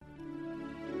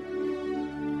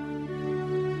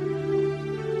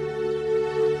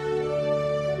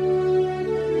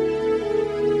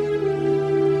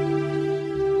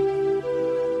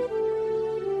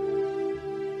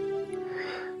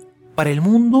Para el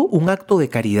mundo, un acto de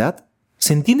caridad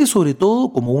se entiende sobre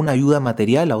todo como una ayuda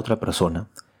material a otra persona.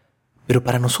 Pero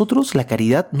para nosotros la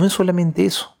caridad no es solamente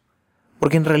eso.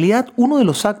 Porque en realidad uno de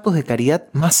los actos de caridad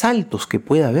más altos que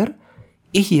puede haber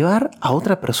es llevar a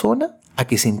otra persona a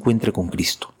que se encuentre con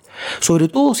Cristo. Sobre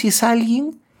todo si es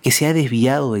alguien que se ha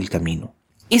desviado del camino.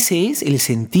 Ese es el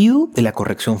sentido de la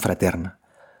corrección fraterna.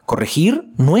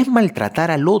 Corregir no es maltratar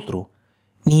al otro,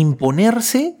 ni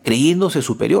imponerse creyéndose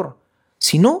superior,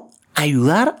 sino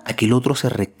ayudar a que el otro se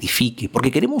rectifique,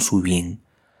 porque queremos su bien.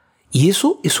 Y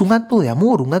eso es un acto de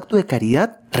amor, un acto de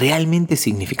caridad realmente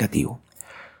significativo.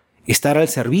 Estar al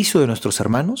servicio de nuestros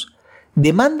hermanos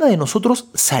demanda de nosotros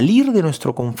salir de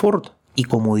nuestro confort y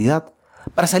comodidad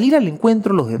para salir al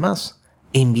encuentro de los demás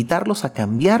e invitarlos a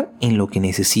cambiar en lo que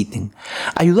necesiten.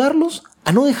 Ayudarlos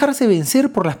a no dejarse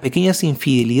vencer por las pequeñas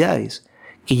infidelidades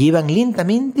que llevan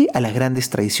lentamente a las grandes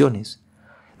traiciones.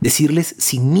 Decirles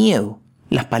sin miedo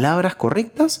las palabras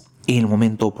correctas en el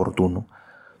momento oportuno.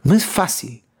 No es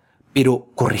fácil, pero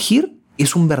corregir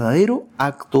es un verdadero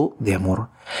acto de amor.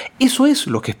 Eso es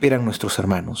lo que esperan nuestros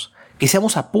hermanos, que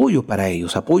seamos apoyo para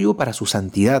ellos, apoyo para su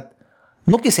santidad,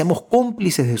 no que seamos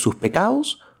cómplices de sus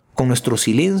pecados con nuestro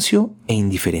silencio e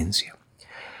indiferencia.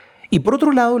 Y por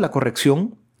otro lado, la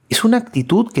corrección es una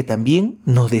actitud que también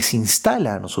nos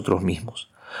desinstala a nosotros mismos.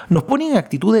 Nos pone en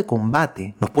actitud de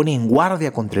combate, nos pone en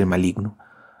guardia contra el maligno.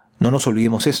 No nos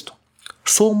olvidemos esto.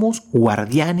 Somos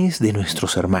guardianes de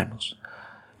nuestros hermanos.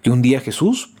 Que un día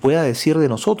Jesús pueda decir de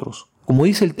nosotros, como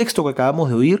dice el texto que acabamos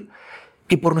de oír,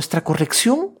 que por nuestra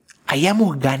corrección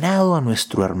hayamos ganado a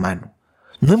nuestro hermano.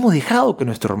 No hemos dejado que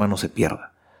nuestro hermano se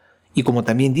pierda. Y como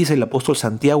también dice el apóstol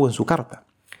Santiago en su carta,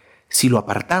 si lo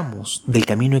apartamos del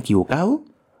camino equivocado,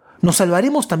 nos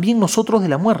salvaremos también nosotros de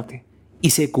la muerte y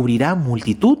se cubrirá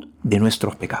multitud de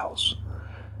nuestros pecados.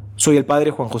 Soy el Padre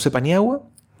Juan José Paniagua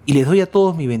y les doy a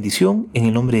todos mi bendición en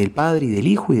el nombre del Padre y del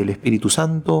Hijo y del Espíritu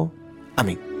Santo.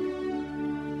 Amén.